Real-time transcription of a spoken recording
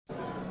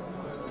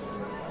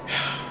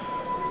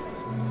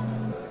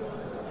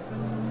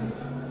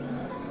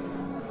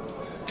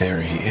There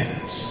he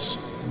is.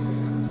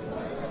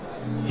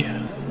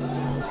 Yeah.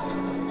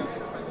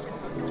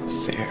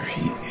 There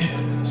he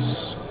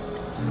is.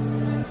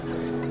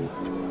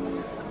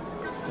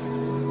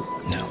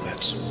 Now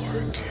let's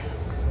work.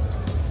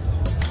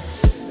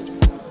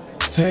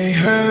 They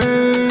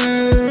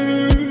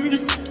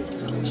heard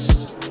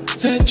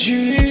that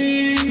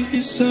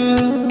Jesus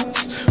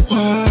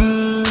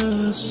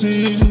was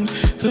in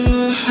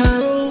the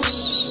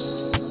house.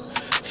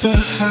 The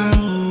house.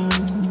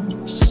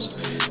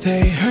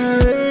 They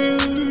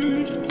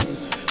heard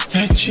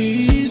that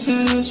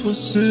Jesus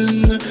was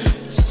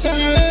inside,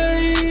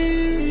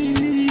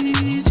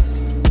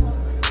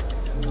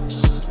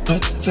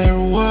 but there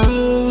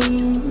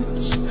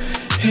was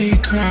a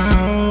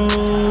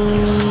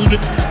crowd.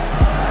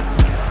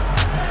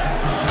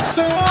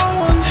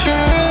 Someone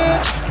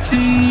had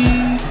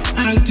the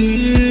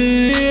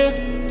idea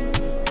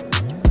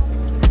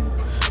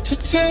to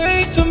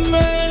take the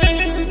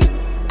man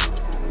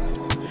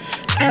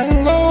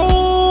and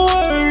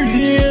lower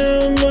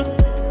him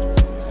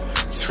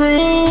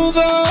through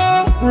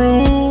the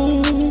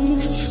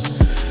roof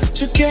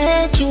to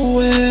get to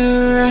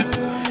where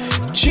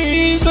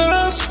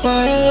Jesus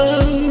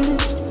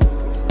was,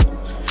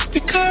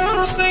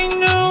 because they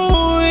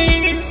knew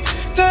if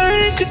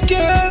they could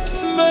get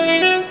the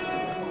man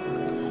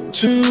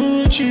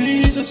to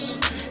Jesus,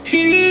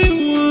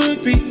 he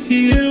would be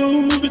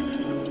healed.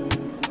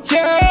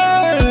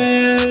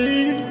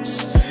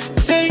 Yes,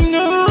 they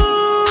knew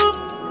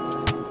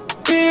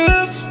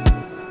if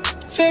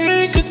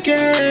they could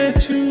get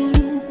to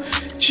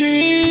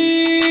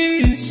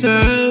Jesus,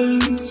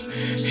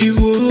 he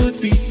would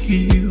be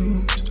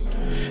healed.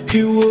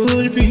 He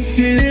would be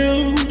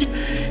healed.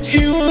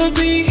 He would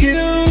be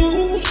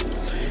healed.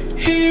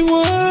 He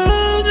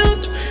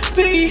wouldn't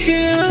be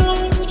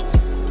healed.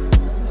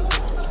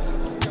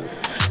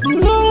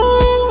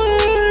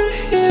 Lower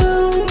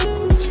him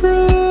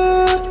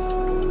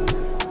through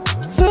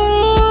the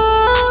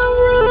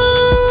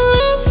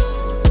roof.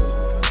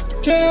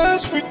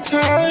 Desperate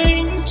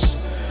times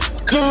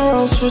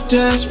calls for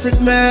desperate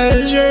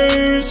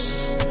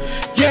measures.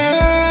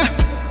 Yeah.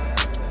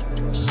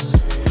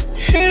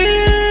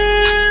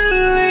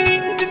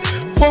 Healing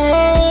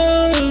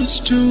was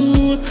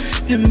too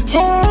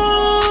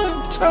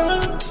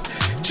important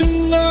to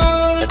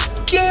not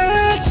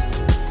get.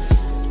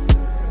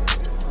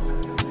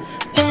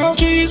 While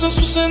Jesus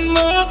was in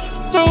the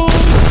room,